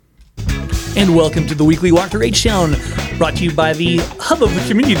And welcome to the weekly walk through H-Town, brought to you by the hub of the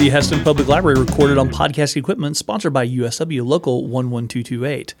community, the Hesston Public Library, recorded on podcast equipment, sponsored by USW Local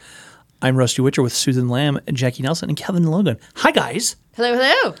 11228. I'm Rusty Witcher with Susan Lamb, Jackie Nelson, and Kevin Logan. Hi, guys. Hello,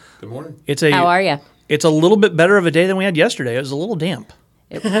 hello. Good morning. How are you? It's a little bit better of a day than we had yesterday. It was a little damp.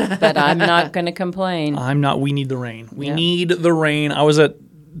 But I'm not going to complain. I'm not. We need the rain. We need the rain. I was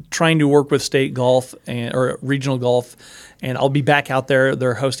trying to work with state golf or regional golf, and I'll be back out there.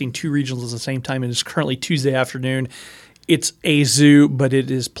 They're hosting two regionals at the same time, and it's currently Tuesday afternoon. It's a zoo, but it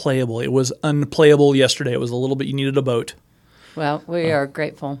is playable. It was unplayable yesterday. It was a little bit, you needed a boat. Well, we are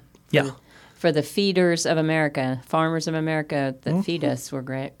grateful. For the feeders of America, farmers of America that feed us.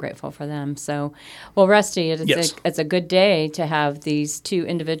 We're grateful for them. So, well, Rusty, it's a good day to have these two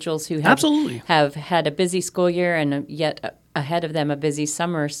individuals who have had a busy school year and yet ahead of them a busy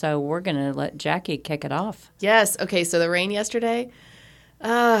summer. So we're going to let Jackie kick it off. Yes. Okay. So the rain yesterday.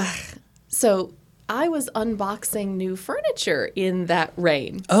 So I was unboxing new furniture in that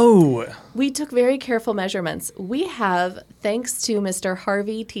rain. Oh. We took very careful measurements. We have, thanks to Mr.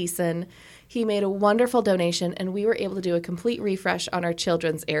 Harvey Thiessen, he made a wonderful donation, and we were able to do a complete refresh on our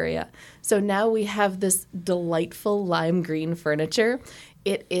children's area. So now we have this delightful lime green furniture.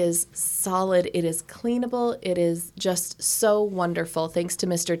 It is solid. It is cleanable. It is just so wonderful, thanks to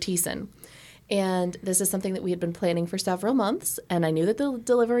Mr. Thiessen. And this is something that we had been planning for several months, and I knew that the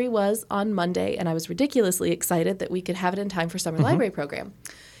delivery was on Monday, and I was ridiculously excited that we could have it in time for Summer Library Program.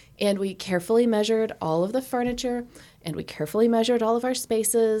 And we carefully measured all of the furniture, and we carefully measured all of our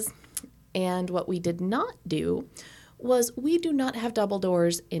spaces. And what we did not do was we do not have double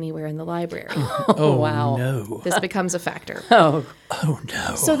doors anywhere in the library. Oh, wow. No. This becomes a factor. Oh,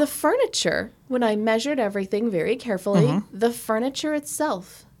 no. So the furniture, when I measured everything very carefully, the furniture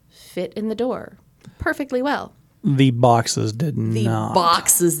itself fit in the door perfectly well. The boxes did not. The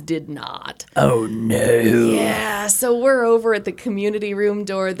boxes did not. Oh, no. Yeah, so we're over at the community room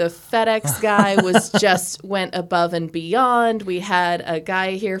door. The FedEx guy went above and beyond. We had a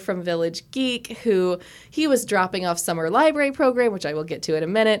guy here from Village Geek who, he was dropping off Summer Library Program, which I will get to in a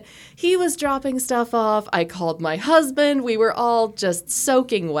minute. He was dropping stuff off. I called my husband. We were all just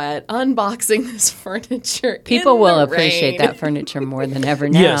soaking wet, unboxing this furniture. People will appreciate that furniture more than ever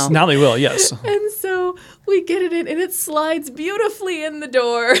now. Yes, now they will, yes. And so we get it in, and it slides beautifully in the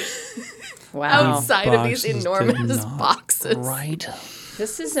door. Wow. Outside of these enormous boxes. Right.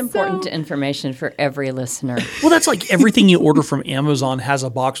 This is important information for every listener. Well, that's like everything you order from Amazon has a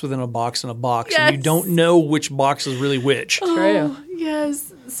box within a box and a box, and you don't know which box is really which. True. Oh,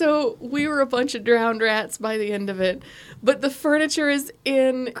 yes. So we were a bunch of drowned rats by the end of it, but the furniture is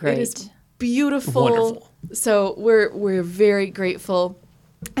in. Great. It is beautiful. Wonderful. So we're very grateful.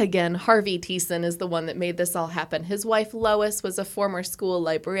 Again, Harvey Thiessen is the one that made this all happen. His wife, Lois, was a former school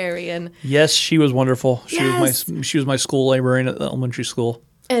librarian. Yes, she was wonderful. Yes. She was my school librarian at the elementary school.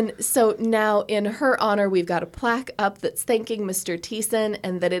 And so now, in her honor, we've got a plaque up that's thanking Mr. Thiessen,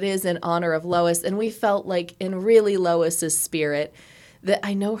 and that it is in honor of Lois. And we felt like, in really Lois's spirit, that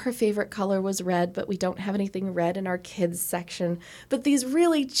I know her favorite color was red, but we don't have anything red in our kids section. But these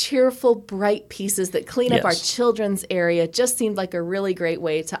really cheerful, bright pieces that clean up our children's area just seemed like a really great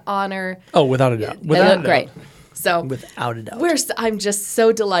way to honor. Oh, without a doubt. They look great. So without a doubt. I'm just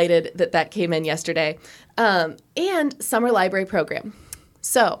so delighted that came in yesterday. And Summer Library Program.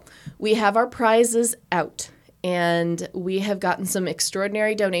 So we have our prizes out. And we have gotten some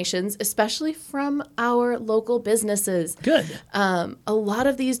extraordinary donations, especially from our local businesses. Good. A lot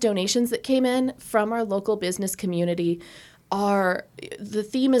of these donations that came in from our local business community the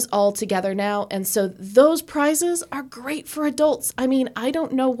theme is all together now. And so those prizes are great for adults. I mean, I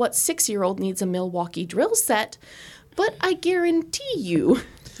don't know what 6-year-old needs a Milwaukee drill set, but I guarantee you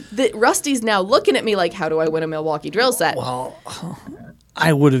that Rusty's now looking at me like, how do I win a Milwaukee drill set? Well,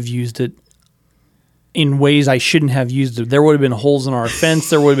 I would have used it in ways I shouldn't have used it. There would have been holes in our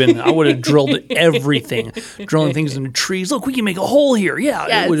fence. I would have drilled everything, drilling things into trees. Look, we can make a hole here. Yeah.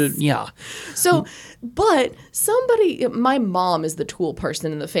 Yes. It would have, yeah. So, but my mom is the tool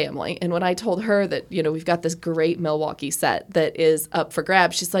person in the family. And when I told her that, we've got this great Milwaukee set that is up for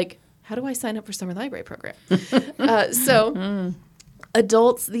grabs, she's like, how do I sign up for Summer Library Program?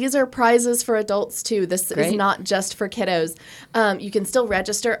 Adults, these are prizes for adults too. This is not just for kiddos. You can still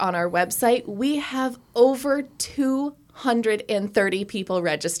register on our website. We have over 230 people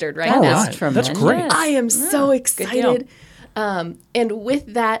registered right now. That's tremendous. That's great. I am so excited. And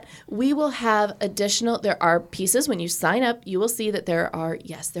with that, we will have there are pieces when you sign up, you will see that there are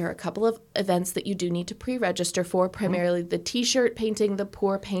a couple of events that you do need to pre-register for, primarily the t-shirt painting, the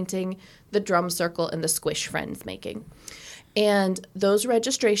pour painting, the drum circle, and the squish friends making. And those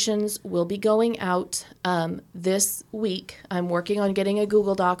registrations will be going out this week. I'm working on getting a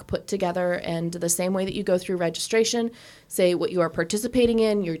Google Doc put together, and the same way that you go through registration, say what you are participating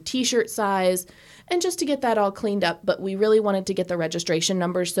in, your t-shirt size, and just to get that all cleaned up. But we really wanted to get the registration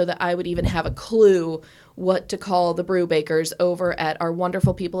numbers so that I would even have a clue what to call the brew bakers over at our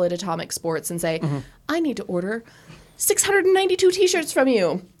wonderful people at Atomic Sports and say, I need to order 692 t-shirts from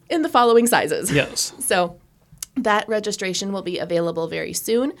you in the following sizes. Yes. So that registration will be available very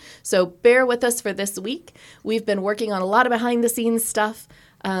soon. So bear with us for this week. We've been working on a lot of behind the scenes stuff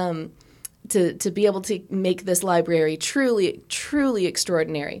to be able to make this library truly, truly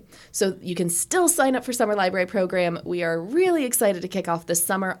extraordinary. So you can still sign up for Summer Library Program. We are really excited to kick off this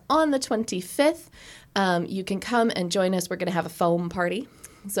summer on the 25th. You can come and join us. We're going to have a foam party.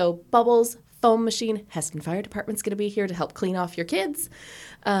 So Bubbles, foam machine, Heston Fire Department's going to be here to help clean off your kids.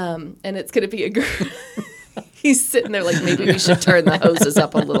 And it's going to be a He's sitting there like, maybe we should turn the hoses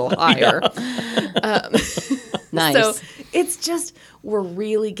up a little higher. Nice. So it's just, we're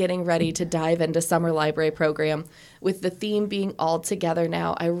really getting ready to dive into Summer Library Program with the theme being all together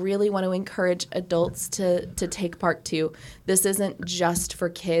now. I really want to encourage adults to take part too. This isn't just for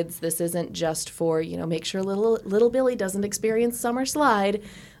kids. This isn't just for, make sure little Billy doesn't experience summer slide.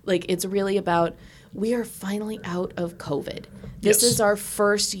 Like, it's really about, we are finally out of COVID. This is our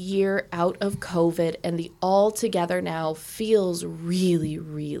first year out of COVID, and the all together now feels really,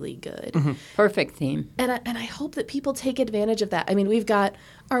 really good. Perfect theme. And I hope that people take advantage of that. I mean, we've got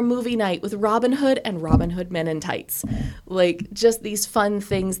our movie night with Robin Hood and Robin Hood Men in Tights. Like, just these fun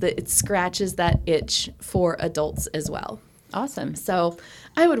things that it scratches that itch for adults as well. Awesome. So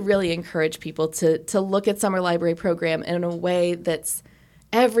I would really encourage people to look at Summer Library Program in a way that's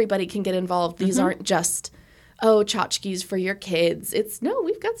everybody can get involved. These aren't just, tchotchkes for your kids.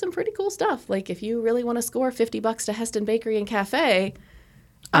 We've got some pretty cool stuff. Like, if you really want to score $50 to Heston Bakery and Cafe,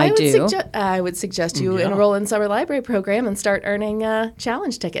 I would suggest you enroll in Summer Library Program and start earning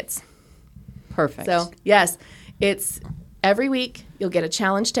challenge tickets. Perfect. So, yes, it's every week you'll get a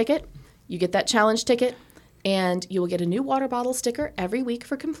challenge ticket. You get that challenge ticket, and you will get a new water bottle sticker every week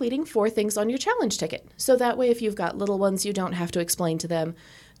for completing 4 things on your challenge ticket. So that way, if you've got little ones, you don't have to explain to them,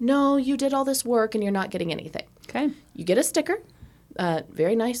 no, you did all this work and you're not getting anything. Okay. You get a sticker,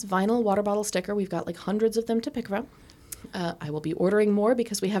 very nice vinyl water bottle sticker. We've got like hundreds of them to pick from. I will be ordering more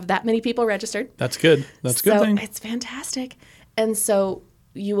because we have that many people registered. That's good. That's a good thing. It's fantastic. And so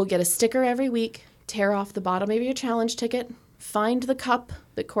you will get a sticker every week, tear off the bottom of your challenge ticket, find the cup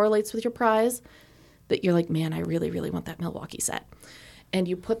that correlates with your prize, that you're like, man, I really, really want that Milwaukee set. And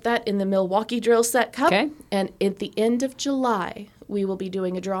you put that in the Milwaukee drill set cup. Okay. And at the end of July, we will be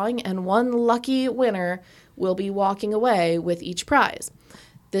doing a drawing, and one lucky winner will be walking away with each prize.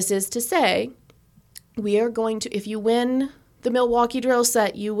 This is to say, we are going to, if you win the Milwaukee drill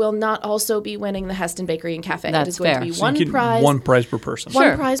set, you will not also be winning the Heston Bakery and Cafe. That's it is going fair. to be So one you get prize. one prize per person.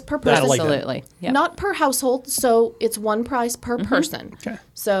 One prize per person. like that. Absolutely. Yep. Not per household, so it's one prize per person. Okay.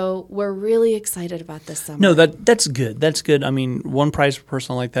 So we're really excited about this summer. No, that's good. That's good. I mean, one prize per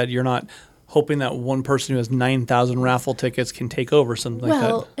person like that, you're not hoping that one person who has 9,000 raffle tickets can take over something like that.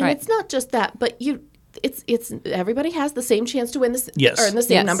 Well, and it's not just that, but it's everybody has the same chance to win this earn the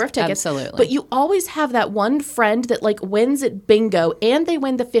same Yes, number of tickets. absolutely. But you always have that one friend that like wins at bingo and they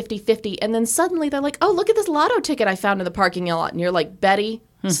win the 50-50, and then suddenly they're like, "Oh, look at this lotto ticket I found in the parking lot." And you're like, "Betty,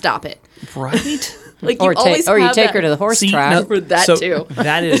 stop it." Right? Like, Or you take that. her to the horse See, track. now- For that so too.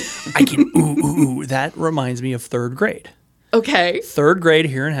 That is, I can, ooh. That reminds me of 3rd grade. Okay. 3rd grade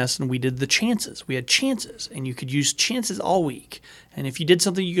here in Heston, we did the chances. We had chances, and you could use chances all week. And if you did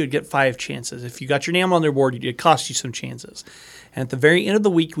something, you could get 5 chances. If you got your name on their board, it cost you some chances. And at the very end of the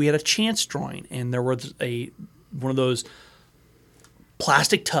week, we had a chance drawing, and there was one of those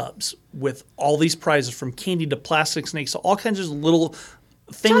plastic tubs with all these prizes, from candy to plastic snakes, so all kinds of little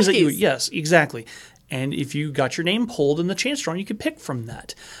things that you. Tchotchkes. Yes, exactly. And if you got your name pulled in the chance drawing, you could pick from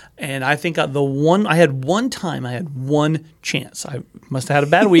that. And I think I had one chance. I must have had a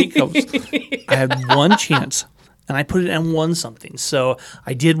bad week. I had one chance, and I put it and won something. So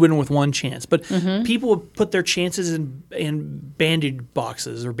I did win with one chance. But people would put their chances in bandage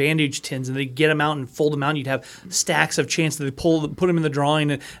boxes or bandage tins, and they'd get them out and fold them out. And you'd have stacks of chances. They put them in the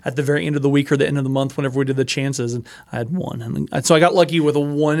drawing at the very end of the week or the end of the month whenever we did the chances. And I had one. And so I got lucky with a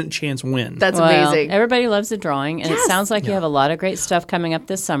one chance win. That's Well, amazing. everybody loves the drawing, and Yes. it sounds like you have a lot of great stuff coming up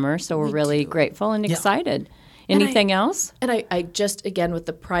this summer, so we're really grateful and excited. Anything else? And I just, again, with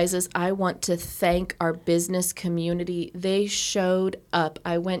the prizes, I want to thank our business community. They showed up.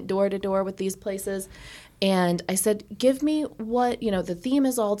 I went door to door with these places, And I said, give me what, the theme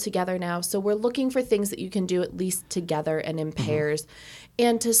is all together now. So we're looking for things that you can do at least together and in pairs.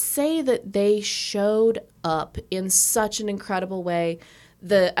 And to say that they showed up in such an incredible way,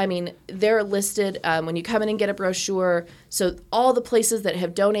 they're listed when you come in and get a brochure. So all the places that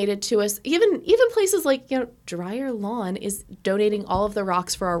have donated to us, even places like, Dryer Lawn is donating all of the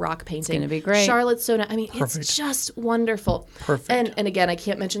rocks for our rock painting. It's going to be great. Charlotte Soda. It's just wonderful. Perfect. And again, I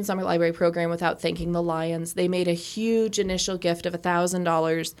can't mention Summer Library Program without thanking the Lions. They made a huge initial gift of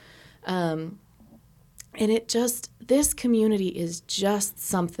 $1,000. And this community is just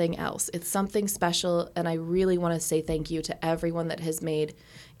something else. It's something special, and I really want to say thank you to everyone that has made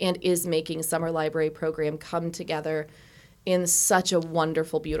and is making Summer Library Program come together in such a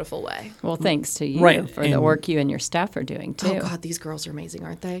wonderful, beautiful way. Well, thanks to you for the work you and your staff are doing, too. Oh, God, these girls are amazing,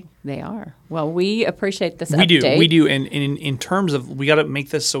 aren't they? They are. Well, we appreciate this update. We do. And in terms of, we got to make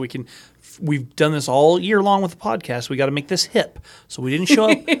this so we can... We've done this all year long with the podcast. We got to make this hip. So we didn't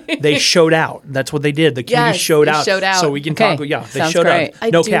show up. They showed out. That's what they did. The community showed out. So we can talk. Yeah, they showed out. I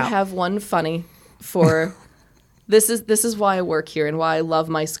do have one funny for this is why I work here and why I love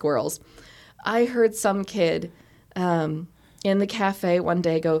my squirrels. I heard some kid in the cafe one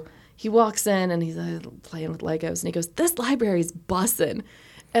day he walks in and he's playing with Legos and he goes, "This library's bussin'."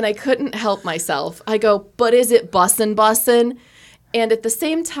 And I couldn't help myself. I go, "But is it bussin'?" And at the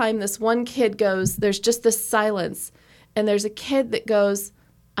same time, this one kid goes, there's just this silence. And there's a kid that goes,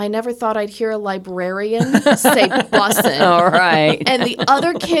 "I never thought I'd hear a librarian say bussin'." All right. And the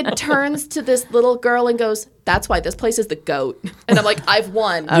other kid turns to this little girl and goes, "That's why this place is the GOAT." And I'm like, I've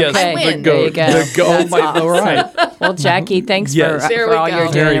won. Yes, I win. The GOAT. There you go. The GOAT. Awesome. All right. Well, Jackie, thanks for all you're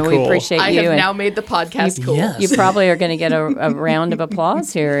doing, Very and cool. we appreciate I you. have now made the podcast cool. Yes. You probably are going to get a round of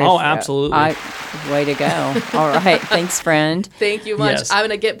applause here. Absolutely. Way to go. All right. Thanks, friend. Thank you much. Yes. I'm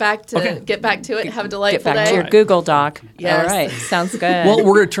going to get back to it. Have a delightful Get back day. to your Google Doc. Yes. All right. Sounds good. Well,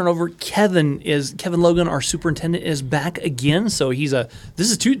 we're going to turn over. Kevin Logan, our superintendent, is back again. So this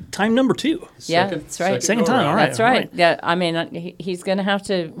is time number 2. Yeah, that's right. Second time. All right. That's right. Yeah, he's going to have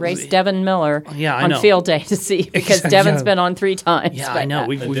to race Devin Miller on field day to see, because Devin's been on 3 times. Yeah, I know.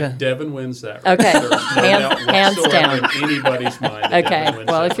 Devin wins that. Okay. There's no Hands doubt down. in anybody's mind. Okay.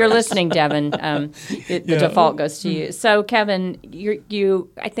 Well, if you're listening, Devin, the default goes to you. So, Kevin,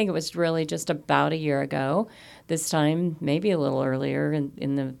 I think it was really just about a year ago, this time, maybe a little earlier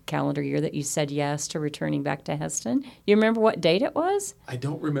in the calendar year, that you said yes to returning back to Heston. You remember what date it was? I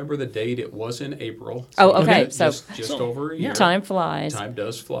don't remember the date. It was in April. Okay. Just over a year. Time flies. Time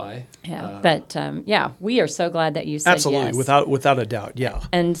does fly. Yeah. But we are so glad that you said absolutely, yes. without a doubt. Yeah.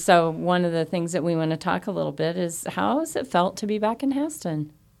 And so one of the things that we want to talk a little bit is, how has it felt to be back in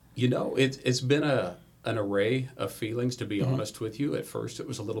Heston? It's been an array of feelings, to be honest with you. At first, it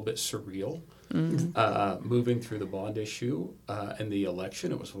was a little bit surreal. Moving through the bond issue and the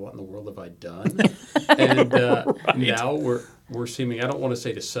election, it was, what in the world have I done? And now we're seeming, I don't want to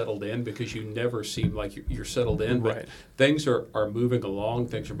say to settled in, because you never seem like you're settled in, but things are moving along.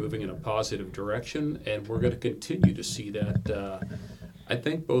 Things are moving in a positive direction, and we're going to continue to see that. I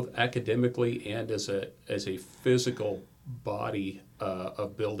think both academically and as a physical body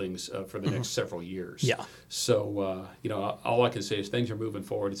of buildings for the next several years. Yeah. So, all I can say is things are moving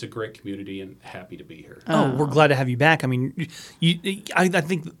forward. It's a great community, and happy to be here. Oh, we're glad to have you back. I mean, I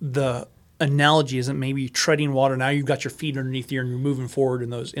think the analogy isn't maybe treading water. Now you've got your feet underneath you and you're moving forward in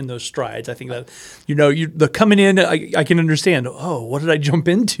those strides. I think that, the coming in, I can understand, what did I jump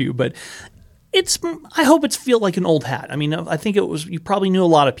into? But I hope it's feel like an old hat. I mean, I think it was, you probably knew a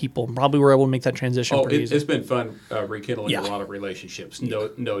lot of people and probably were able to make that transition pretty easy. It's been fun rekindling a lot of relationships,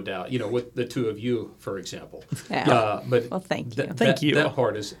 no doubt. With the two of you, for example. Yeah. Well, thank you. Thank you. That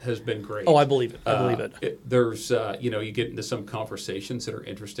part has been great. Oh, I believe it. There's, you get into some conversations that are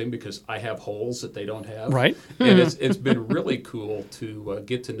interesting because I have holes that they don't have. Right. And it's been really cool to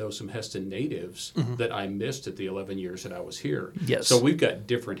get to know some Heston natives that I missed at the 11 years that I was here. Yes. So we've got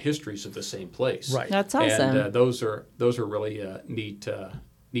different histories of the same place. Right. That's awesome. And those are really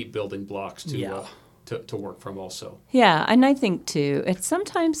neat building blocks to work from also. Yeah, and I think too, it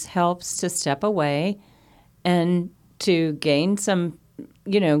sometimes helps to step away and to gain some,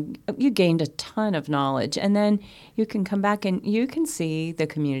 you gained a ton of knowledge, and then you can come back and you can see the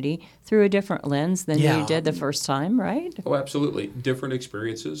community through a different lens than you did the first time, right? Oh, absolutely. Different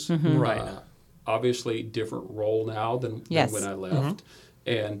experiences. Right. Obviously, different role now than when I left.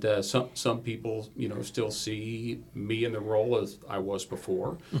 And some people, still see me in the role as I was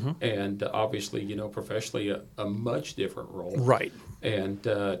before, and obviously, professionally, a much different role. Right. And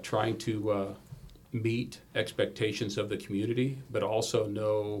trying to meet expectations of the community, but also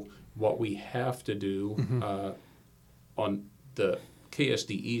know what we have to do on the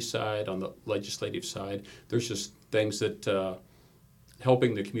KSDE side, on the legislative side, there's just things that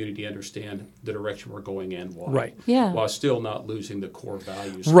helping the community understand the direction we're going and why. Right. Yeah. While still not losing the core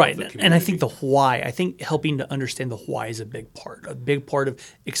values Right. of the community. And I think the why, I think helping to understand the why is a big part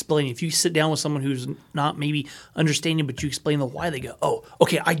of explaining. If you sit down with someone who's not maybe understanding, but you explain the why, they go, oh,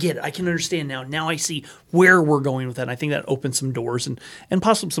 okay, I get it. I can understand now. Now I see where we're going with that. And I think that opens some doors and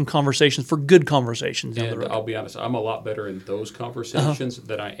possibly some conversations for good conversations down the And road. I'll be honest, I'm a lot better in those conversations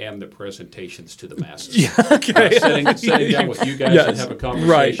than I am the presentations to the masses. Yeah, okay. Sitting down with you guys and have a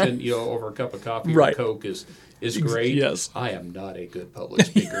conversation, over a cup of coffee or Coke is great. Yes. I am not a good public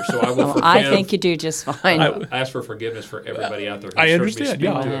speaker, so I will forgive. I think you do just fine. I ask for forgiveness for everybody out there who's I heard me understand, speak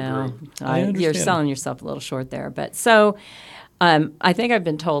yeah. to a Well, group. I understand. You're selling yourself a little short there. But so I think I've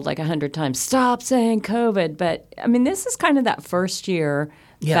been told like 100 times, stop saying COVID. But I mean, this is kind of that first year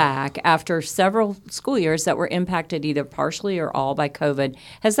back after several school years that were impacted either partially or all by COVID.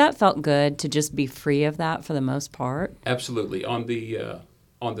 Has that felt good to just be free of that for the most part? Absolutely. On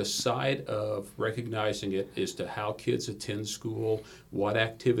the side of recognizing it as to how kids attend school, what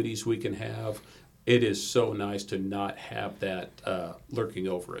activities we can have, it is so nice to not have that lurking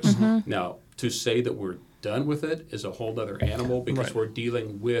over us. Now, to say that we're done with it is a whole other animal because we're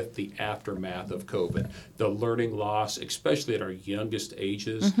dealing with the aftermath of COVID, the learning loss, especially at our youngest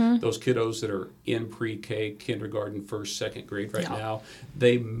ages. Those kiddos that are in pre-K, kindergarten, first, second grade right now,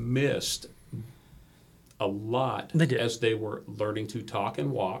 they missed a lot as they were learning to talk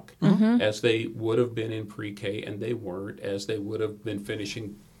and walk, as they would have been in pre-K, and they weren't, as they would have been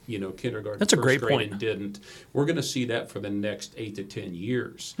finishing kindergarten, That's a first great grade, point. and didn't. We're going to see that for the next 8 to 10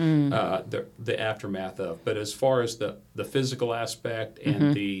 years, the aftermath of. But as far as the physical aspect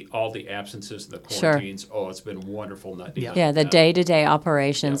and all the absences and the quarantines, it's been wonderful not dealing with The that. day-to-day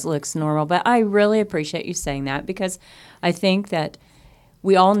operations looks normal. But I really appreciate you saying that because I think that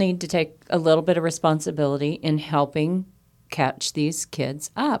we all need to take a little bit of responsibility in helping catch these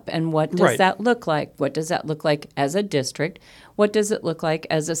kids up. And what does that look like? What does that look like as a district? What does it look like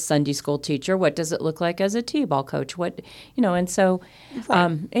as a Sunday school teacher? What does it look like as a T-ball coach? And so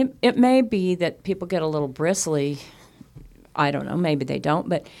it may be that people get a little bristly. I don't know, maybe they don't,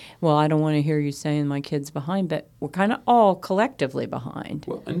 but, I don't want to hear you saying my kid's behind, but we're kind of all collectively behind.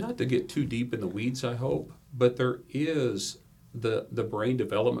 Well, and not to get too deep in the weeds, I hope, but there is the brain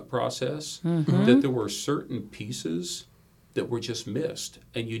development process, that there were certain pieces that were just missed,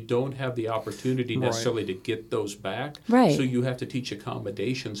 and you don't have the opportunity necessarily to get those back. Right. So you have to teach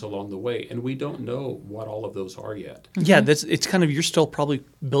accommodations along the way, and we don't know what all of those are yet. Yeah, it's kind of, you're still probably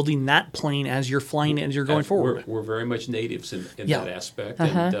building that plane as you're flying, as you're going forward. We're very much natives in that aspect,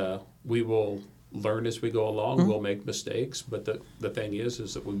 and we will learn as we go along. We'll make mistakes, but the thing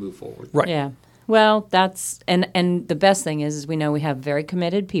is that we move forward. Right. Yeah. Well, that's and the best thing is we know we have very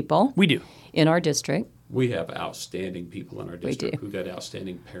committed people. We do. In our district. We have outstanding people in our district. We've got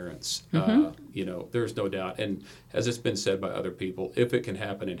outstanding parents. There's no doubt. And as it's been said by other people, if it can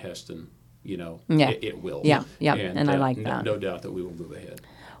happen in Heston, it will. Yeah. And I like that. No doubt that we will move ahead.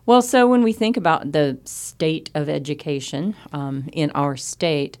 Well, so when we think about the state of education in our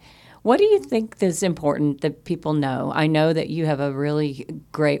state, what do you think is important that people know? I know that you have a really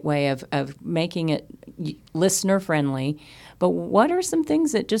great way of making it listener friendly, but what are some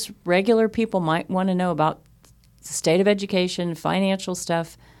things that just regular people might want to know about the state of education, financial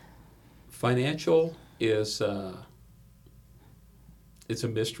stuff? Financial is it's a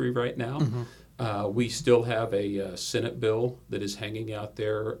mystery right now. We still have a Senate bill that is hanging out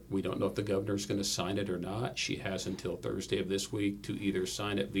there. We don't know if the governor's going to sign it or not. She has until Thursday of this week to either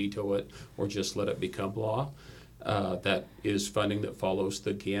sign it, veto it, or just let it become law. That is funding that follows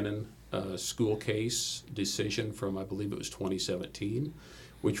the Gannon school case decision from, I believe it was 2017,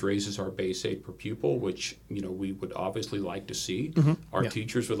 which raises our base aid per pupil, which we would obviously like to see. Our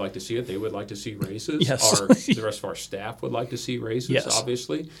teachers would like to see it. They would like to see raises. Yes. The rest of our staff would like to see raises,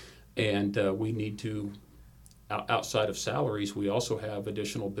 obviously. And we need to, outside of salaries, we also have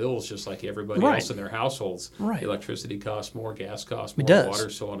additional bills just like everybody else in their households. Electricity costs more, gas costs more, water,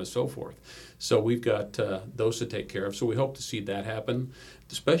 so on and so forth. So we've got those to take care of. So we hope to see that happen.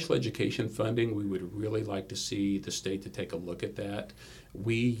 The special education funding, we would really like to see the state to take a look at that.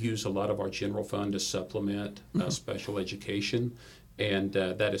 We use a lot of our general fund to supplement special education. And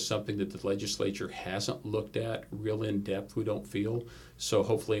that is something that the legislature hasn't looked at real in depth, we don't feel. So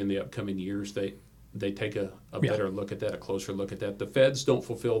hopefully in the upcoming years, they take a better look at that, a closer look at that. The feds don't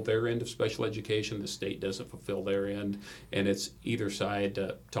fulfill their end of special education. The state doesn't fulfill their end. And it's either side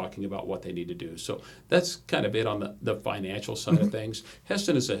talking about what they need to do. So that's kind of it on the financial side of things.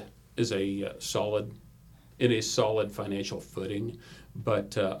 Heston is solid financial footing,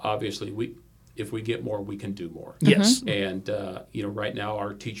 but obviously if we get more, we can do more. Yes. And right now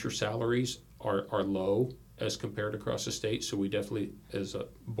our teacher salaries are low as compared across the state, so we definitely, as a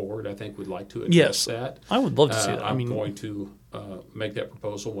board, I think would like to address that. I would love to see that. I'm going to make that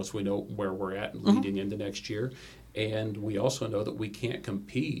proposal once we know where we're at and leading into next year. And we also know that we can't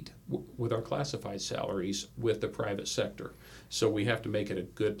compete with our classified salaries with the private sector. So we have to make it a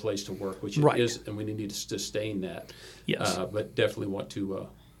good place to work, which it is, and we need to sustain that. Yes. But definitely want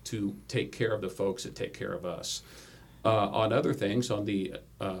to take care of the folks that take care of us. On other things, on the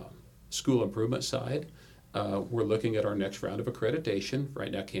school improvement side, we're looking at our next round of accreditation.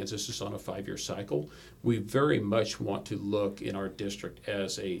 Right now, Kansas is on a 5-year cycle. We very much want to look in our district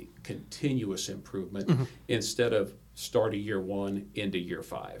as a continuous improvement instead of start a year 1 into year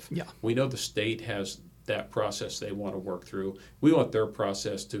 5. Yeah. We know the state has that process they want to work through. We want their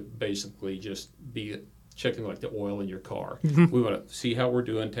process to basically just be checking like the oil in your car. We want to see how we're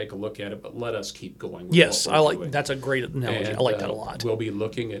doing, take a look at it, but let us keep going with yes, what we're doing. That's a great analogy. And, I like that a lot. We'll be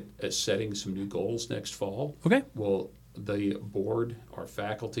looking at setting some new goals next fall. Okay. The board, our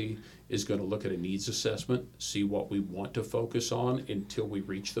faculty, is going to look at a needs assessment, see what we want to focus on until we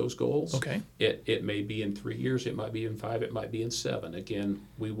reach those goals. Okay. It may be in 3 years, it might be in 5, it might be in 7. Again,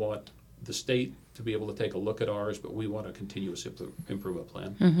 we want the state to be able to take a look at ours, but we want a continuous improvement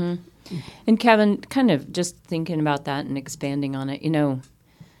plan. And Kevin, kind of just thinking about that and expanding on it,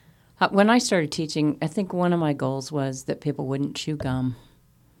 when I started teaching, I think one of my goals was that people wouldn't chew gum.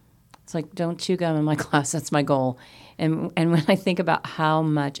 It's like, don't chew gum in my class. That's my goal. And when I think about how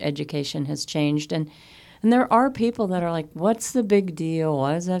much education has changed, and there are people that are like, what's the big deal?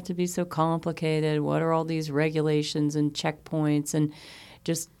 Why does it have to be so complicated? What are all these regulations and checkpoints? And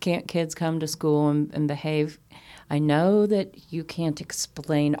just can't kids come to school and behave? I know that you can't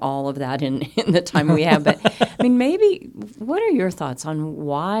explain all of that in the time we have, but I mean, maybe what are your thoughts on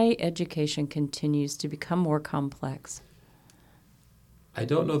why education continues to become more complex? I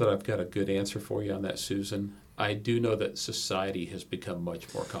don't know that I've got a good answer for you on that, Susan. I do know that society has become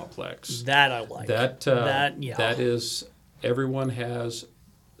much more complex. That I like. That is, everyone has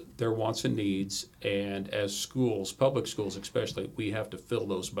their wants and needs, and as schools, public schools especially, we have to fill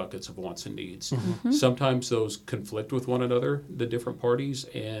those buckets of wants and needs. Sometimes those conflict with one another, the different parties,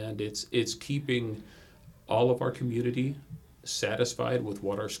 and it's keeping all of our community satisfied with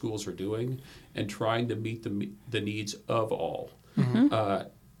what our schools are doing and trying to meet the needs of all.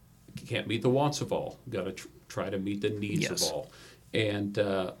 Can't meet the wants of all. Got to try to meet the needs of all. And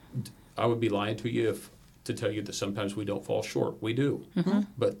I would be lying to you to tell you that sometimes we don't fall short. We do.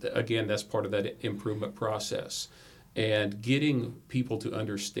 But again, that's part of that improvement process. And getting people to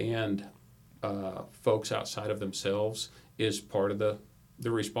understand folks outside of themselves is part of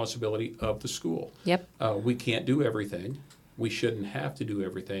the responsibility of the school. Yep. We can't do everything. We shouldn't have to do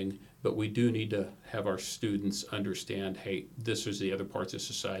everything, but we do need to have our students understand, hey, this is the other parts of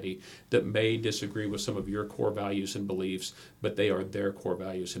society that may disagree with some of your core values and beliefs, but they are their core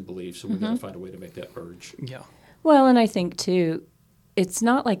values and beliefs, and we've got to find a way to make that merge. Yeah. Well, and I think, too, it's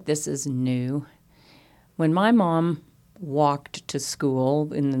not like this is new. When my mom walked to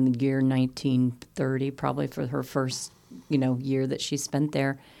school in the year 1930, probably for her first, year that she spent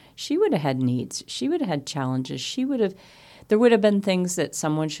there, she would have had needs. She would have had challenges. There would have been things that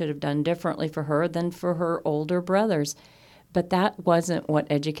someone should have done differently for her than for her older brothers. But that wasn't what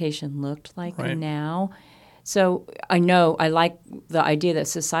education looked like now. So I know I like the idea that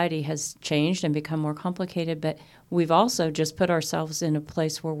society has changed and become more complicated, but we've also just put ourselves in a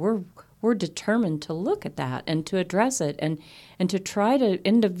place where we're determined to look at that and to address it and to try to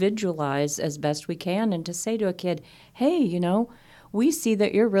individualize as best we can and to say to a kid, hey, we see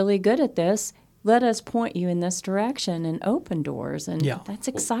that you're really good at this. Let us point you in this direction and open doors, and that's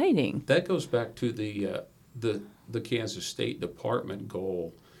exciting. That goes back to the Kansas State Department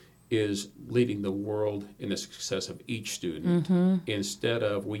goal is leading the world in the success of each student instead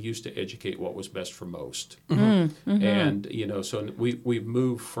of we used to educate what was best for most. And, so we've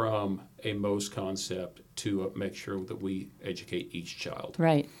moved from a most concept to make sure that we educate each child.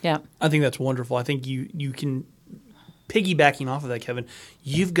 Right, yeah. I think that's wonderful. I think you can piggybacking off of that, Kevin,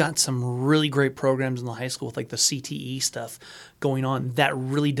 you've got some really great programs in the high school with like the CTE stuff going on that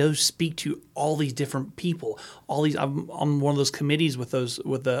really does speak to all these different people. All these, I'm on one of those committees with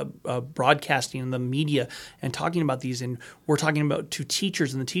the broadcasting and the media and talking about these, and we're talking about to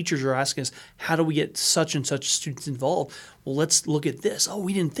teachers, and the teachers are asking us, how do we get such and such students involved? well, let's look at this. Oh,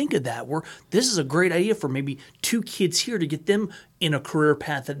 we didn't think of that. This is a great idea for maybe 2 kids here to get them in a career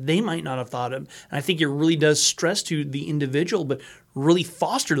path that they might not have thought of. And I think it really does stress to the individual, but really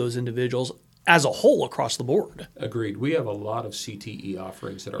foster those individuals as a whole across the board. Agreed. We have a lot of CTE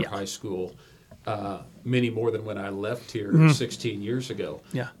offerings at our high school, many more than when I left here 16 years ago,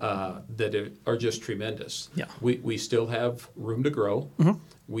 that are just tremendous. Yeah. We still have room to grow.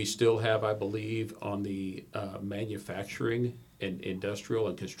 We still have, I believe, on the manufacturing and industrial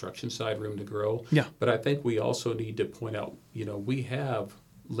and construction side, room to grow. Yeah. But I think we also need to point out, we have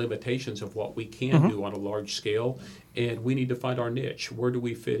limitations of what we can do on a large scale, and we need to find our niche. Where do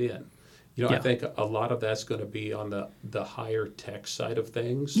we fit in? I think a lot of that's going to be on the higher tech side of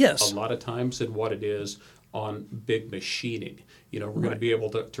things. Yes. A lot of times than what it is on big machining. We're going to be able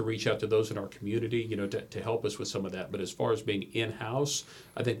to reach out to those in our community, to help us with some of that. But as far as being in-house,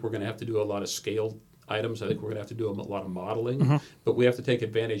 I think we're going to have to do a lot of scale items. I think we're going to have to do a lot of modeling. But we have to take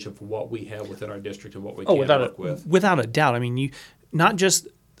advantage of what we have within our district and what we can work with. Without a doubt. I mean, you not just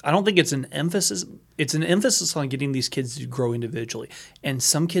 – I don't think it's an emphasis. It's an emphasis on getting these kids to grow individually. And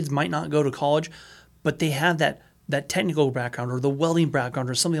some kids might not go to college, but they have that technical background or the welding background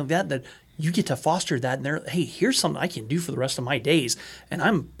or something like that you get to foster that. And they're, hey, here's something I can do for the rest of my days. And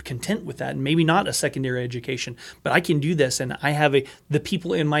I'm content with that. And maybe not a secondary education, but I can do this. And I have the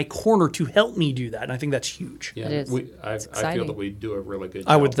people in my corner to help me do that. And I think that's huge. Yeah, it is. I feel that we do a really good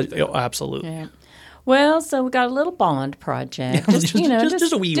job. I would absolutely. Yeah. Well, so we got a little bond project. Just a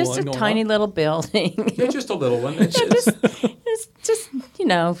wee one. Just a tiny little building. Yeah, just a little one. Just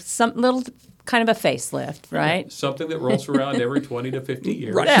some little kind of a facelift, right? Something that rolls around every 20 to 50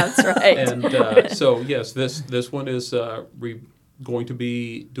 years. Right. That's right. And so, yes, this one is going to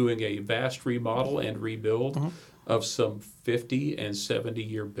be doing a vast remodel and rebuild of some 50 and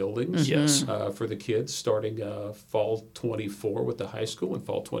 70-year buildings for the kids, starting fall 24 with the high school and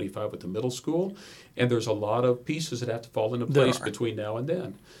fall 25 with the middle school. And there's a lot of pieces that have to fall into place between now and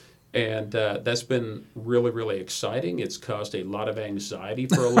then. And that's been really, really exciting. It's caused a lot of anxiety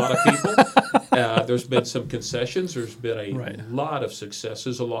for a lot of people. There's been some concessions. There's been a lot of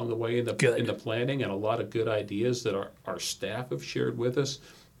successes along the way in the planning, and a lot of good ideas that our staff have shared with us,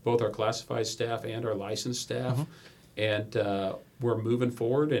 both our classified staff and our licensed staff. And we're moving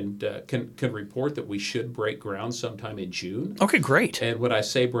forward and can report that we should break ground sometime in June. Okay, great. And when I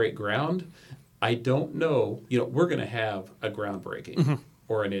say break ground, I don't know. We're going to have a groundbreaking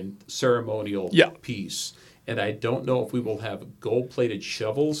or an ceremonial piece. And I don't know if we will have gold-plated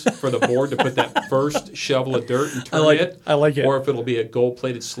shovels for the board to put that first shovel of dirt and turn it. I like it. Or if it'll be a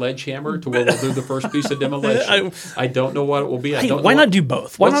gold-plated sledgehammer to where we'll do the first piece of demolition. I don't know what it will be. Why not do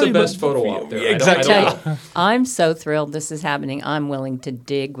both? What's the best photo out there? Exactly. I don't know. I'm so thrilled this is happening. I'm willing to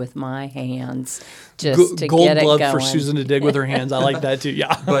dig with my hands just to gold get it glove going. for Susan to dig with her hands. I like that too.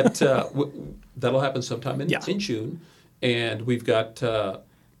 Yeah. But that'll happen sometime in June. And we've got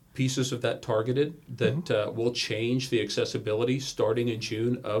pieces of that targeted that will change the accessibility starting in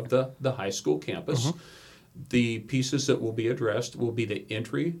June of the high school campus. The pieces that will be addressed will be the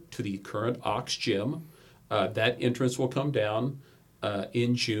entry to the current Ox Gym. That entrance will come down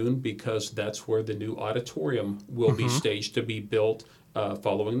in June because that's where the new auditorium will be staged to be built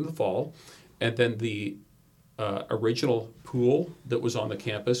following the fall. And then the original pool that was on the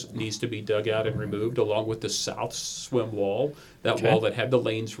campus needs to be dug out and removed, along with the south swim wall, that wall that had the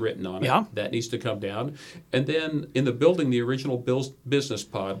lanes written on it. That needs to come down. And then in the building, the original business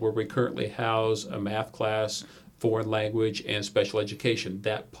pod, where we currently house a math class, foreign language, and special education,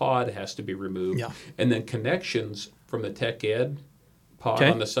 that pod has to be removed. And then connections from the tech ed pod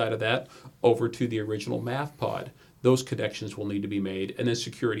on the side of that over to the original math pod. Those connections will need to be made, and then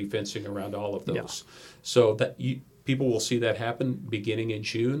security fencing around all of those. So that people will see that happen beginning in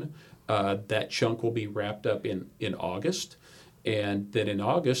June. That chunk will be wrapped up in August. And then in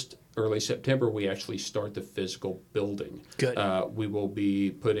August, early September, we actually start the physical building. Good. We will be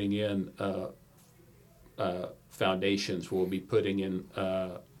putting in foundations. We'll be putting in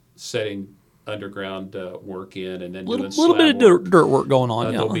setting underground work in, and then doing slab little bit of dirt work going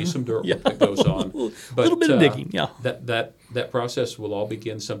on. There'll be some dirt work that goes on. But, little bit of digging, That process will all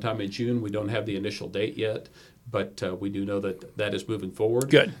begin sometime in June. We don't have the initial date yet, but we do know that is moving forward.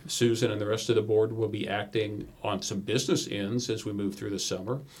 Good. Susan and the rest of the board will be acting on some business ends as we move through the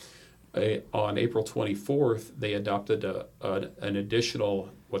summer. On April 24th, they adopted an additional,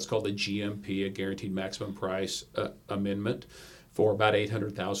 what's called a GMP, a Guaranteed Maximum Price amendment, for about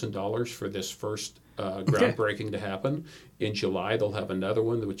 $800,000 for this first groundbreaking to happen. In July, they'll have another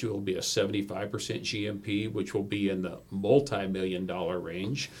one, which will be a 75% GMP, which will be in the multi-million-dollar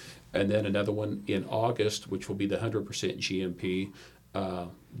range. and then another one in August, which will be the 100% GMP,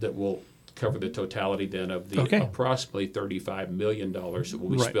 that will cover the totality then of the approximately $35 million that will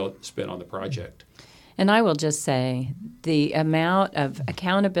be spent on the project. And I will just say the amount of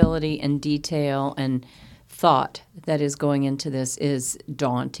accountability and detail and thought that is going into this is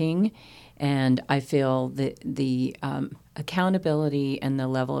daunting. And I feel the accountability and the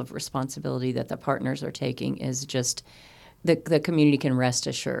level of responsibility that the partners are taking is just, the community can rest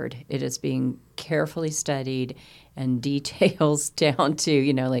assured. It is being carefully studied and details down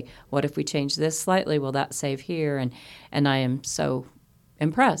to, like, what if we change this slightly? Will that save here? And I am so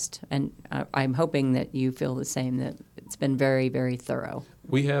impressed. And I'm hoping that you feel the same, that it's been very, very thorough.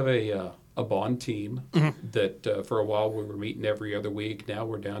 We have a bond team that for a while we were meeting every other week. Now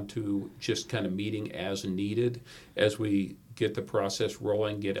we're down to just kind of meeting as needed as we get the process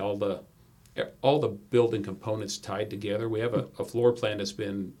rolling, get all the building components tied together. We have a floor plan that's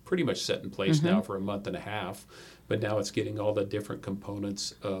been pretty much set in place now for a month and a half, but now it's getting all the different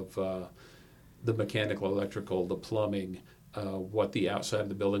components of the mechanical, electrical, the plumbing, what the outside of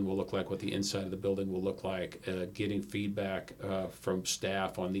the building will look like, what the inside of the building will look like, getting feedback from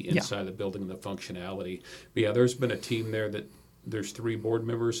staff on the inside of the building and the functionality. But yeah, there's been a team there that there's 3 board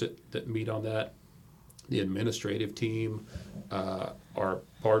members that meet on that. The administrative team, our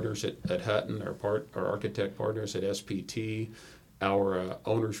partners at Hutton, our architect partners at SPT, our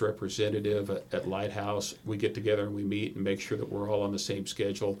owner's representative at Lighthouse. We get together and we meet and make sure that we're all on the same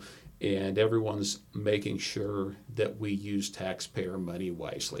schedule, and everyone's making sure that we use taxpayer money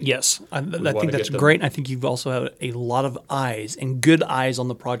wisely. Yes, I think that's great. And I think you've also had a lot of eyes and good eyes on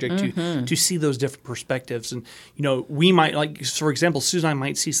the project to see those different perspectives. And, we might, like, for example, Susan and I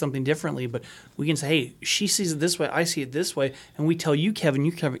might see something differently, but we can say, hey, she sees it this way, I see it this way. And we tell you, Kevin,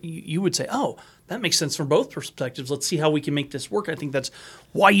 you would say, oh, that makes sense from both perspectives. Let's see how we can make this work. I think that's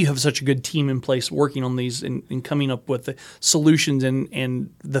why you have such a good team in place working on these and coming up with the solutions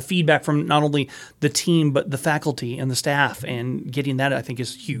and the feedback from not only the team but the faculty and the staff, and getting that, I think,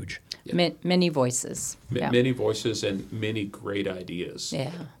 is huge. Yeah. Many voices. Many voices and many great ideas.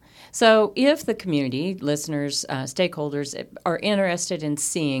 Yeah. So if the community, listeners, stakeholders are interested in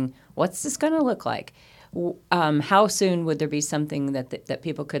seeing what's this going to look like, how soon would there be something that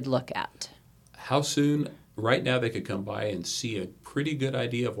people could look at? How soon? Right now, they could come by and see a pretty good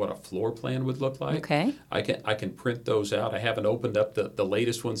idea of what a floor plan would look like. Okay. I can print those out. I haven't opened up the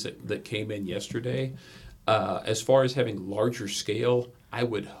latest ones that came in yesterday. As far as having larger scale, I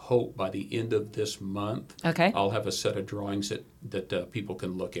would hope by the end of this month, I'll have a set of drawings that people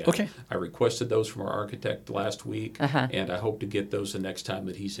can look at. Okay. I requested those from our architect last week, and I hope to get those the next time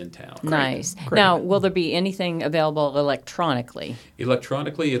that he's in town. Nice. Great. Now, will there be anything available electronically?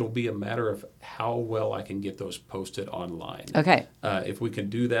 Electronically, it'll be a matter of how well I can get those posted online. Okay. If we can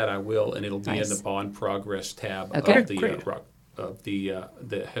do that, I will, and it'll be in the Bond Progress tab of the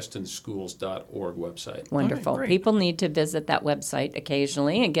HestonSchools.org website. Wonderful. Right, people need to visit that website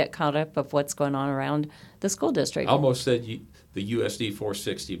occasionally and get caught up of what's going on around the school district. I almost said the USD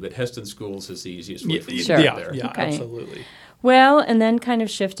 460, but Heston Schools is the easiest way for you to get there. Yeah, absolutely. Well, and then kind of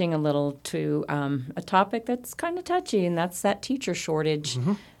shifting a little to a topic that's kind of touchy, and that's that teacher shortage.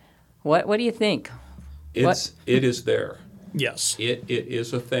 What do you think? It is there. Yes. It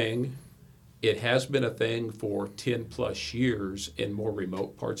is a thing. It has been a thing for 10 plus years in more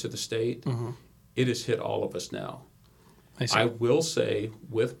remote parts of the state. It has hit all of us now. I will say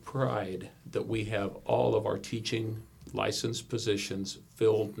with pride that we have all of our teaching licensed positions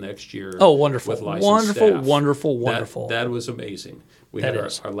filled next year. Oh, wonderful. With licensed staff. Wonderful. That was amazing. We had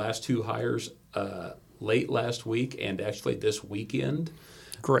our last 2 hires late last week and actually this weekend.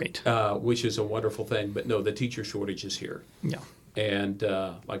 Great. Which is a wonderful thing. But no, the teacher shortage is here. Yeah. And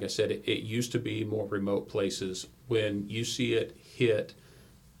like I said, it used to be more remote places. When you see it hit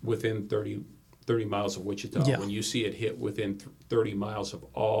within 30 miles of Wichita, when you see it hit within 30 miles of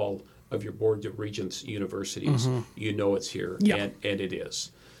all of your board of regents universities, you know it's here, and it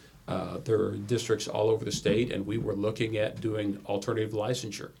is. There are districts all over the state, and we were looking at doing alternative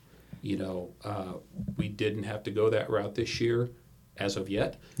licensure. We didn't have to go that route this year. As of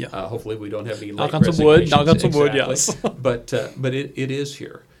yet, hopefully we don't have any late resignations. Knock on some wood, yes. But it is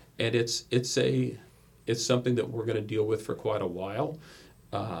here, and it's something that we're going to deal with for quite a while.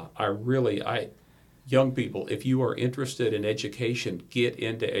 Young people, if you are interested in education, get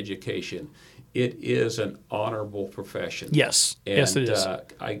into education. It is an honorable profession. Yes, and, yes, it is.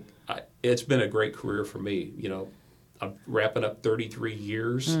 It's been a great career for me. I'm wrapping up 33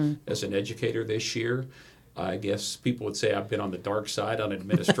 years as an educator this year. I guess people would say I've been on the dark side on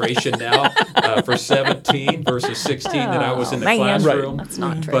administration now for 17 versus 16 that I was in the classroom. Right. That's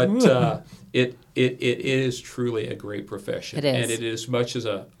not true. But it is truly a great profession. It is. And it is as much as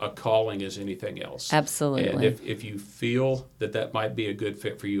a calling as anything else. Absolutely. And if you feel that might be a good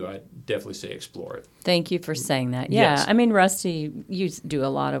fit for you, I'd definitely say explore it. Thank you for saying that. Yeah. Yes. I mean, Rusty, you do a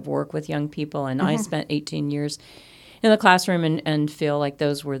lot of work with young people, and I spent 18 years in the classroom and feel like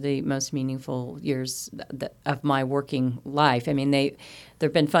those were the most meaningful years of my working life. I mean, there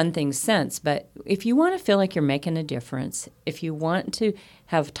have been fun things since, but if you want to feel like you're making a difference, if you want to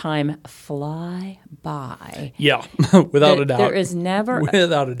have time fly by, without a doubt, there is never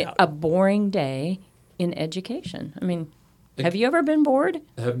without a doubt a boring day in education. I mean, have you ever been bored?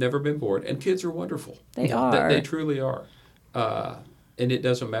 I have never been bored, and kids are wonderful. They are. They truly are, and it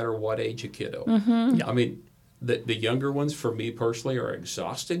doesn't matter what age a kiddo. I mean. The younger ones, for me personally, are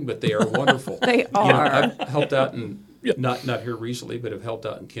exhausting, but they are wonderful. They are. You know, I've helped out in, not here recently, but have helped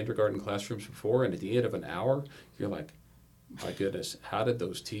out in kindergarten classrooms before, and at the end of an hour, you're like, my goodness, how did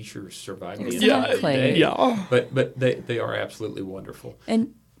those teachers survive the entire day? Yeah. But they are absolutely wonderful.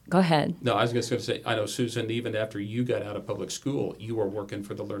 And go ahead. No, I was just going to say, I know, Susan, even after you got out of public school, you were working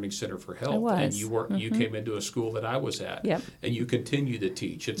for the Learning Center for Health. I was. And you came into a school that I was at. Yep. And you continue to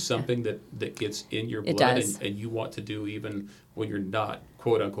teach. It's something that gets in your blood. It does. And you want to do even when you're not,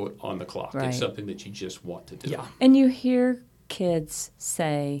 quote unquote, on the clock. Right. It's something that you just want to do. Yeah. And you hear kids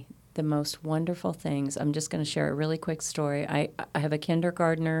say the most wonderful things. I'm just going to share a really quick story. I have a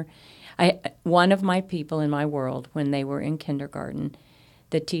kindergartner. One of my people in my world, when they were in kindergarten,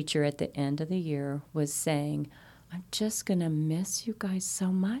 the teacher at the end of the year was saying, I'm just going to miss you guys so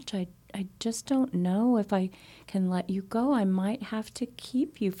much. I just don't know if I can let you go. I might have to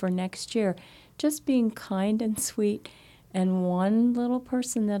keep you for next year. Just being kind and sweet. And one little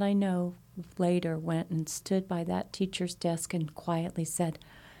person that I know later went and stood by that teacher's desk and quietly said,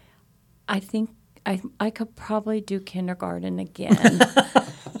 I think I could probably do kindergarten again.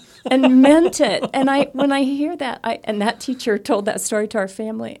 And meant it. And when I hear that, and that teacher told that story to our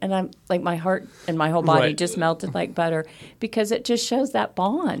family, and I'm like, my heart and my whole body just melted like butter, because it just shows that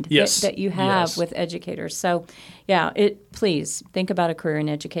bond that you have with educators. So, yeah, please think about a career in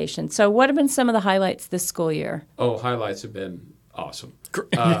education. So, what have been some of the highlights this school year? Oh, highlights have been awesome.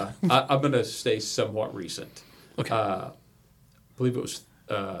 I'm going to stay somewhat recent. Okay. I believe it was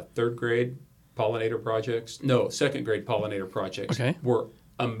third grade pollinator projects. No, second grade pollinator projects were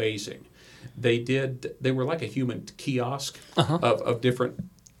amazing. They were like a human kiosk of different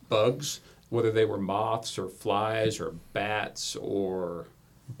bugs, whether they were moths or flies or bats or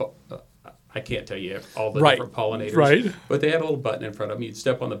I can't tell you all the different pollinators, but they had a little button in front of them. You'd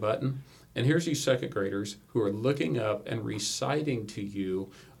step on the button, and here's these second graders who are looking up and reciting to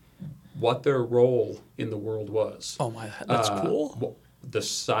you what their role in the world was. Oh my, that's cool. The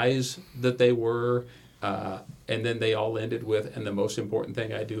size that they were, and then they all ended with, and the most important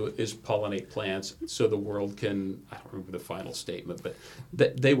thing I do is pollinate plants so the world can, I don't remember the final statement, but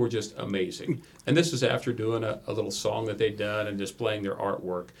they were just amazing. And this is after doing a little song that they'd done and displaying their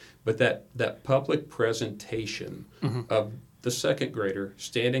artwork. But that public presentation of the second grader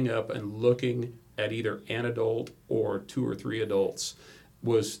standing up and looking at either an adult or two or three adults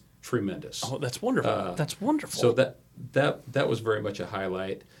was tremendous. Oh, that's wonderful. That's wonderful. So that was very much a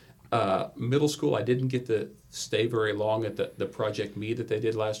highlight. Middle school, I didn't get to stay very long at the Project Me that they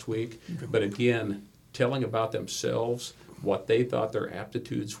did last week. But again, telling about themselves, what they thought their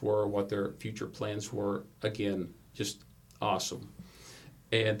aptitudes were, what their future plans were, again, just awesome.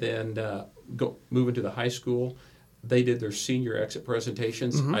 And then moving to the high school, they did their senior exit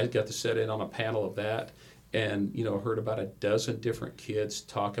presentations. I got to sit in on a panel of that. And, heard about a dozen different kids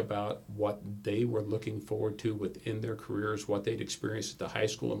talk about what they were looking forward to within their careers, what they'd experienced at the high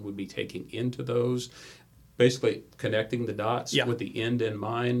school and would be taking into those, basically connecting the dots with the end in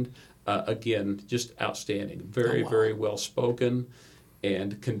mind. Again, just outstanding. Very, very well spoken,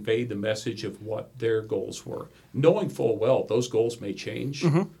 and conveyed the message of what their goals were. Knowing full well those goals may change.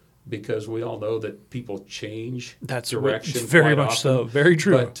 Because we all know that people change direction. Very quite much often. so. Very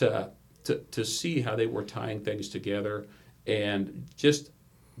true. But to see how they were tying things together, and just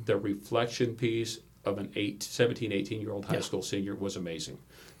the reflection piece of an 17, 18-year-old high school senior was amazing.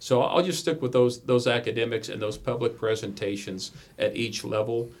 So I'll just stick with those academics, and those public presentations at each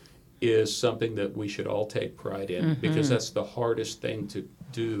level is something that we should all take pride in, because that's the hardest thing to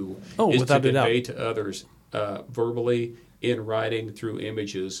do, is to convey to others verbally, in writing, through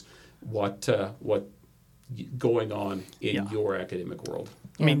images, what going on in your academic world.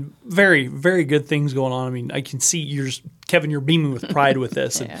 I mean, very, very good things going on. I mean, I can see Kevin, you're beaming with pride with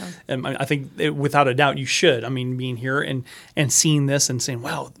this. And I think without a doubt you should. I mean, being here and seeing this and saying,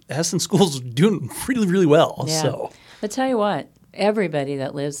 wow, Hessen Schools are doing really, really well. Yeah. So I'll tell you what, everybody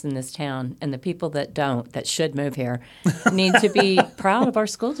that lives in this town and the people that don't, that should move here, need to be proud of our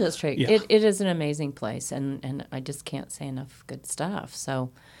school district. Yeah. It is an amazing place, and I just can't say enough good stuff.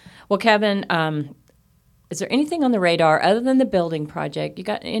 So, well, Kevin, is there anything on the radar other than the building project? You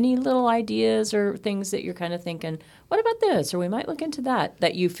got any little ideas or things that you're kind of thinking, what about this? Or we might look into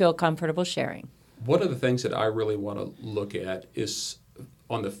that you feel comfortable sharing? One of the things that I really want to look at is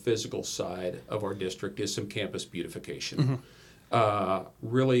on the physical side of our district is some campus beautification.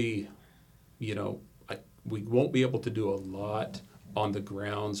 Really, we won't be able to do a lot on the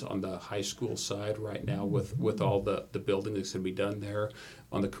grounds on the high school side right now with all the building that's going to be done there.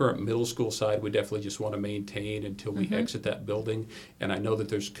 On the current middle school side, we definitely just want to maintain until we exit that building. And I know that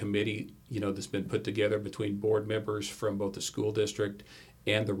there's a committee, that's been put together between board members from both the school district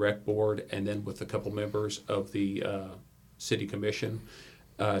and the rec board, and then with a couple members of the city commission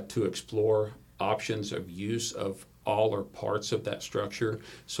to explore options of use of all or parts of that structure.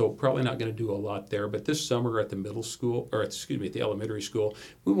 So probably not going to do a lot there. But this summer at the middle school, at the elementary school,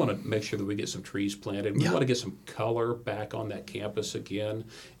 we want to make sure that we get some trees planted. We want to get some color back on that campus again.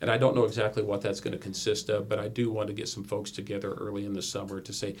 And I don't know exactly what that's going to consist of, but I do want to get some folks together early in the summer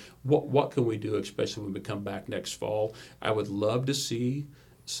to say, what can we do, especially when we come back next fall. I would love to see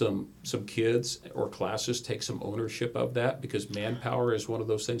some kids or classes take some ownership of that, because manpower is one of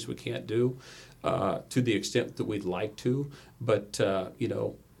those things we can't do to the extent that we'd like to. But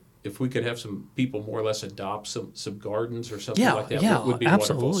if we could have some people more or less adopt some gardens or something like that, would be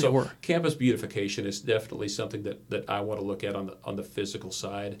absolutely wonderful. So campus beautification is definitely something that I want to look at on the physical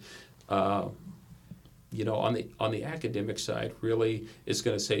side. On the academic side, really, it's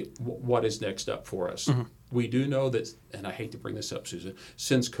going to say what is next up for us. We do know that, and I hate to bring this up, Susan,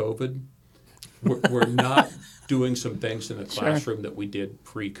 since COVID, we're not doing some things in the classroom that we did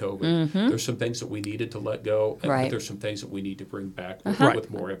pre-COVID. There's some things that we needed to let go, but there's some things that we need to bring back with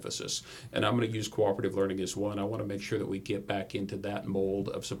more emphasis. And I'm going to use cooperative learning as one. I want to make sure that we get back into that mold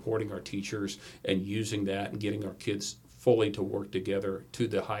of supporting our teachers and using that and getting our kids fully to work together to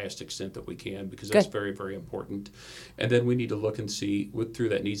the highest extent that we can, because that's very, very important. And then we need to look and see through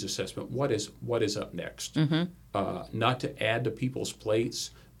that needs assessment, what is up next? Not to add to people's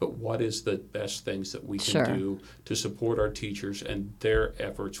plates, but what is the best things that we can do to support our teachers and their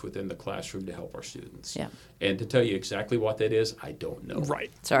efforts within the classroom to help our students. And to tell you exactly what that is, I don't know. Right.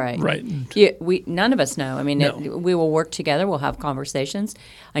 It's all right. Right. None of us know. I mean, we will work together. We'll have conversations.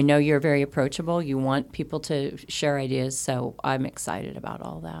 I know you're very approachable. You want people to share ideas, so I'm excited about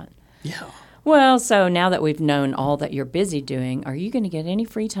all that. Yeah. Well, so now that we've known all that you're busy doing, are you going to get any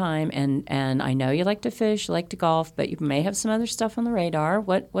free time? And I know you like to fish, you like to golf, but you may have some other stuff on the radar.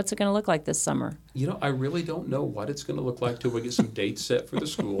 What's it going to look like this summer? I really don't know what it's going to look like till we get some dates set for the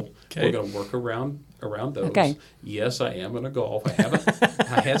school. We're going to work around those. Okay. Yes, I am going to golf.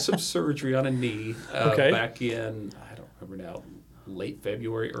 I had some surgery on a knee back in, I don't remember now, late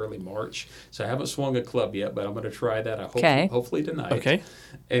February, early March. So I haven't swung a club yet, but I'm going to try that. Hopefully tonight. Okay.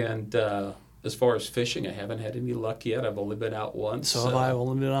 And as far as fishing, I haven't had any luck yet. I've only been out once. So have I. I've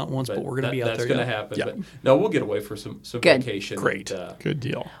only been out once, but we're going to be out there. That's going to happen. Yeah. But no, we'll get away for some vacation. Great. Good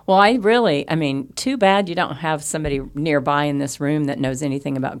deal. Well, too bad you don't have somebody nearby in this room that knows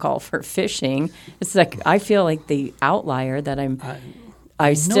anything about golf or fishing. It's like, I feel like the outlier that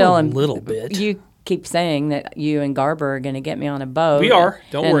I still am. A little bit. You keep saying that you and Garber are going to get me on a boat. We are.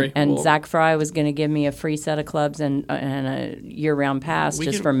 Don't worry. And Zach Fry was going to give me a free set of clubs and a year-round pass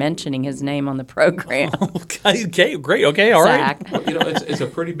for mentioning his name on the program. Okay, great. Okay, all Zach. right. Well, it's a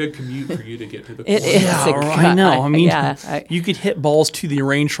pretty big commute for you to get to the course. It is. I know. I mean, you could hit balls to the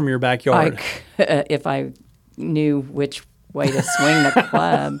range from your backyard. If I knew which way to swing the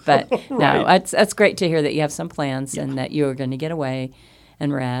club. But no, that's great to hear that you have some plans and that you are going to get away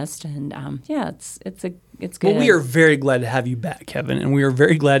and rest, and it's good. Well, we are very glad to have you back, Kevin, and we are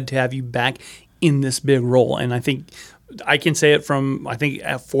very glad to have you back in this big role. And I think I can say it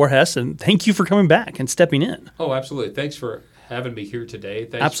for Hess, and thank you for coming back and stepping in. Oh, absolutely. Thanks for having me here today.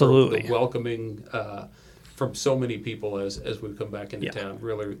 Thanks for the welcoming from so many people as we come back into town.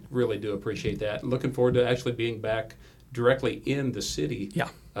 Really, really do appreciate that. Looking forward to actually being back directly in the city. Yeah.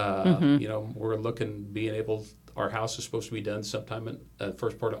 We're being able our house is supposed to be done sometime in the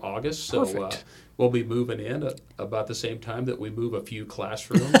first part of August. So Perfect. we'll be moving in about the same time that we move a few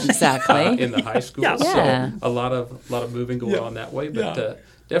classrooms Exactly. in the high school. Yeah. Yeah. So a lot of moving going on that way. But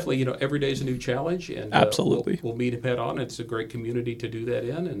definitely, every day is a new challenge. And Absolutely. we'll meet head on. It's a great community to do that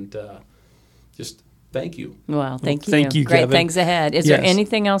in. And just thank you. Well, thank you. Thank you, Great Kevin. things ahead. Is there Yes.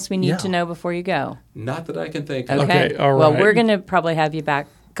 anything else we need Yeah. to know before you go? Not that I can think of. Okay, all Well, right. we're going to probably have you back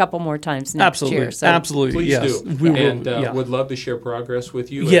a couple more times next Absolutely. year. So Absolutely. Please yes. do. We will. And would love to share progress with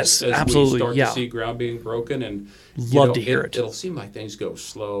you Yes, as absolutely, we start yeah. to see ground being broken. And Love to hear it. It'll seem like things go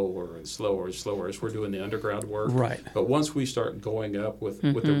slower and slower and slower as we're doing the underground work. Right. But once we start going up with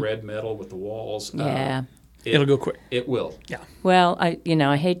the red metal, with the walls, Yeah. It'll go quick. It will. Yeah. Well, I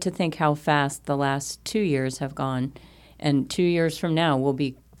hate to think how fast the last 2 years have gone, and 2 years from now we'll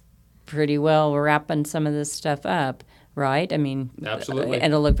be pretty well wrapping some of this stuff up, right? I mean, Absolutely. and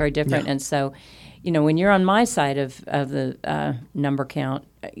it'll look very different. Yeah. And so, when you're on my side of the number count,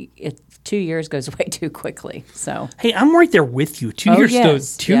 2 years goes way too quickly. So, Hey, I'm right there with you. 2 Oh, years yes,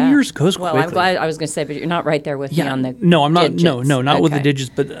 goes. 2 yeah. years goes well, quickly. I'm glad I was going to say, but you're not right there with me on the no, I'm not. digits. No, not with the Okay.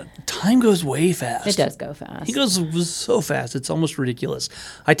 digits. But time goes way fast. It does go fast. It goes so fast. It's almost ridiculous.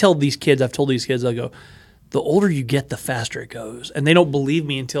 I've told these kids, I go, the older you get, the faster it goes. And they don't believe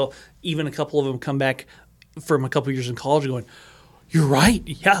me until even a couple of them come back from a couple of years in college going, you're right.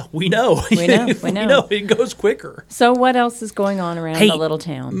 Yeah, we know. We know. It goes quicker. So what else is going on around the little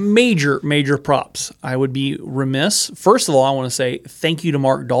town? Major props. I would be remiss. First of all, I want to say thank you to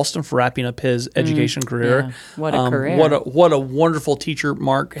Mark Dalston for wrapping up his education career. Yeah. What a career. What a wonderful teacher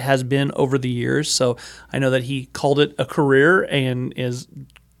Mark has been over the years. So I know that he called it a career and is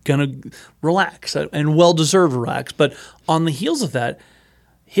going to relax and well-deserved relax. But on the heels of that,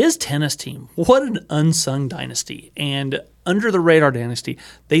 his tennis team, what an unsung dynasty. And under the radar dynasty,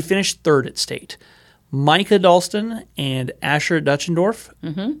 they finished third at state. Micah Dalston and Asher Dutchendorf,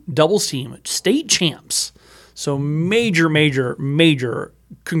 doubles team, state champs. So major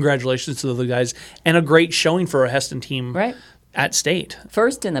congratulations to the guys. And a great showing for a Heston team Right. at state.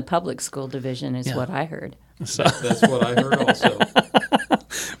 First in the public school division is what I heard. So That's what I heard also.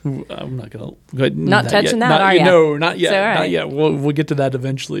 I'm not going to Not touching that, are ya? No, not yet. It's all right. Not yet. We'll get to that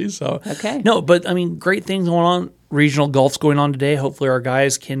eventually. So Okay. No, but I mean, great things going on. Regional golf's going on today. Hopefully, our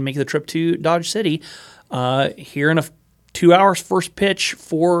guys can make the trip to Dodge City here in 2 hours. First pitch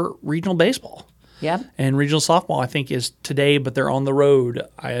for regional baseball. Yep. And regional softball, I think, is today, but they're on the road.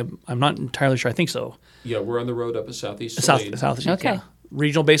 I'm not entirely sure. I think so. Yeah, we're on the road up at Southeast Saline. Southeast. Okay. Yeah.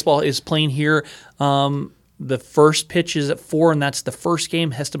 Regional baseball is playing here. The first pitch is at 4, and that's the first game.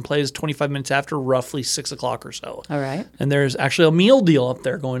 Heston plays 25 minutes after, roughly 6 o'clock or so. All right. And there's actually a meal deal up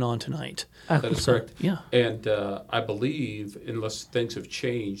there going on tonight. That is correct. Yeah. And I believe, unless things have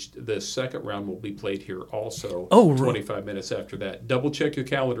changed, the second round will be played here also. Oh, really? 25 minutes after that. Double check your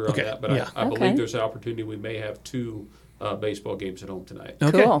calendar on Okay, that. But yeah. I Okay. believe there's an opportunity we may have 2 baseball games at home tonight.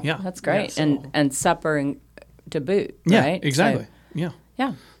 Okay, Cool. yeah. That's great. Yeah, And supper to boot, Yeah, right? exactly. So, Yeah.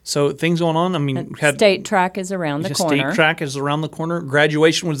 yeah. So things going on. I mean, we had State track is around the corner. state track is around the corner.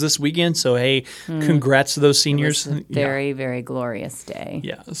 Graduation was this weekend. So, hey, congrats to those seniors. It's a very, very glorious day.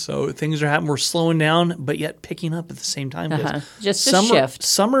 Yeah. So things are happening. We're slowing down, but yet picking up at the same time. 'Cause Just a summer, shift.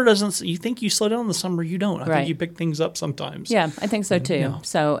 Summer doesn't, you think you slow down in the summer, you don't. I Right. think you pick things up sometimes. Yeah, I think so too. Yeah.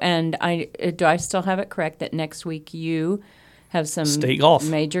 So, and do I still have it correct that next week you have some State golf.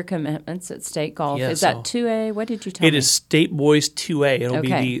 major commitments at state golf? Yeah, is that so 2A? What did you tell me? It is State Boys 2A.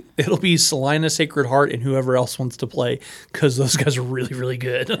 Okay. It'll be Salina Sacred Heart and whoever else wants to play because those guys are really, really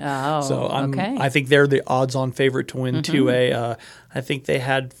good. Oh, so okay. I think they're the odds-on favorite to win 2A. I think they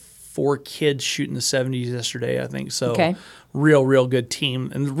had 4 kids shooting the 70s yesterday. I think so. Okay. Real good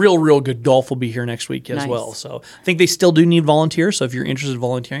team, and real good golf will be here next week as Nice. well. So I think they still do need volunteers. So if you're interested in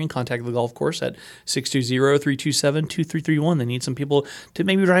volunteering, contact the golf course at 620-327-2331. They need some people to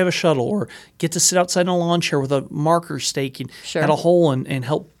maybe drive a shuttle or get to sit outside in a lawn chair with a marker stake and Sure. at a hole and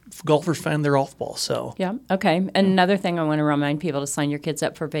help golfers find their golf ball. So Yeah. Okay. And another thing, I want to remind people to sign your kids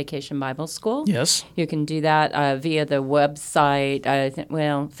up for Vacation Bible School. yes, You can do that via the website,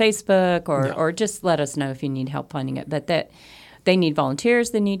 Facebook, or just let us know if you need help finding it. But that they need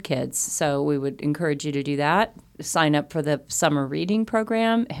volunteers, they need kids. So we would encourage you to do that. Sign up for the summer reading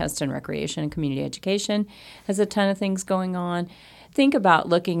program. Heston Recreation and Community Education has a ton of things going on. Think about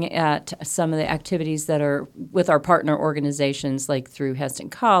looking at some of the activities that are with our partner organizations, like through Heston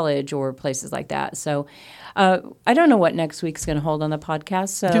College or places like that. So I don't know what next week's going to hold on the podcast.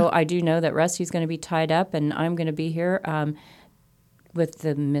 So I do know that Rusty's going to be tied up, and I'm going to be here with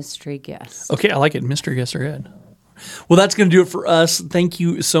the mystery guest. okay, I like it. Mystery guests are good. Well, that's going to do it for us. Thank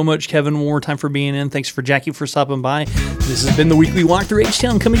you so much, Kevin, one more time for being in. Thanks for Jackie for stopping by. This has been the weekly walk through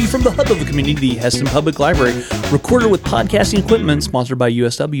H-Town, coming to you from the hub of the community, the Hesston Public Library, recorded with podcasting equipment, sponsored by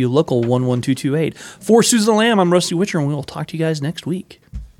USW Local 11228. For Susan Lamb, I'm Rusty Witcher, and we will talk to you guys next week.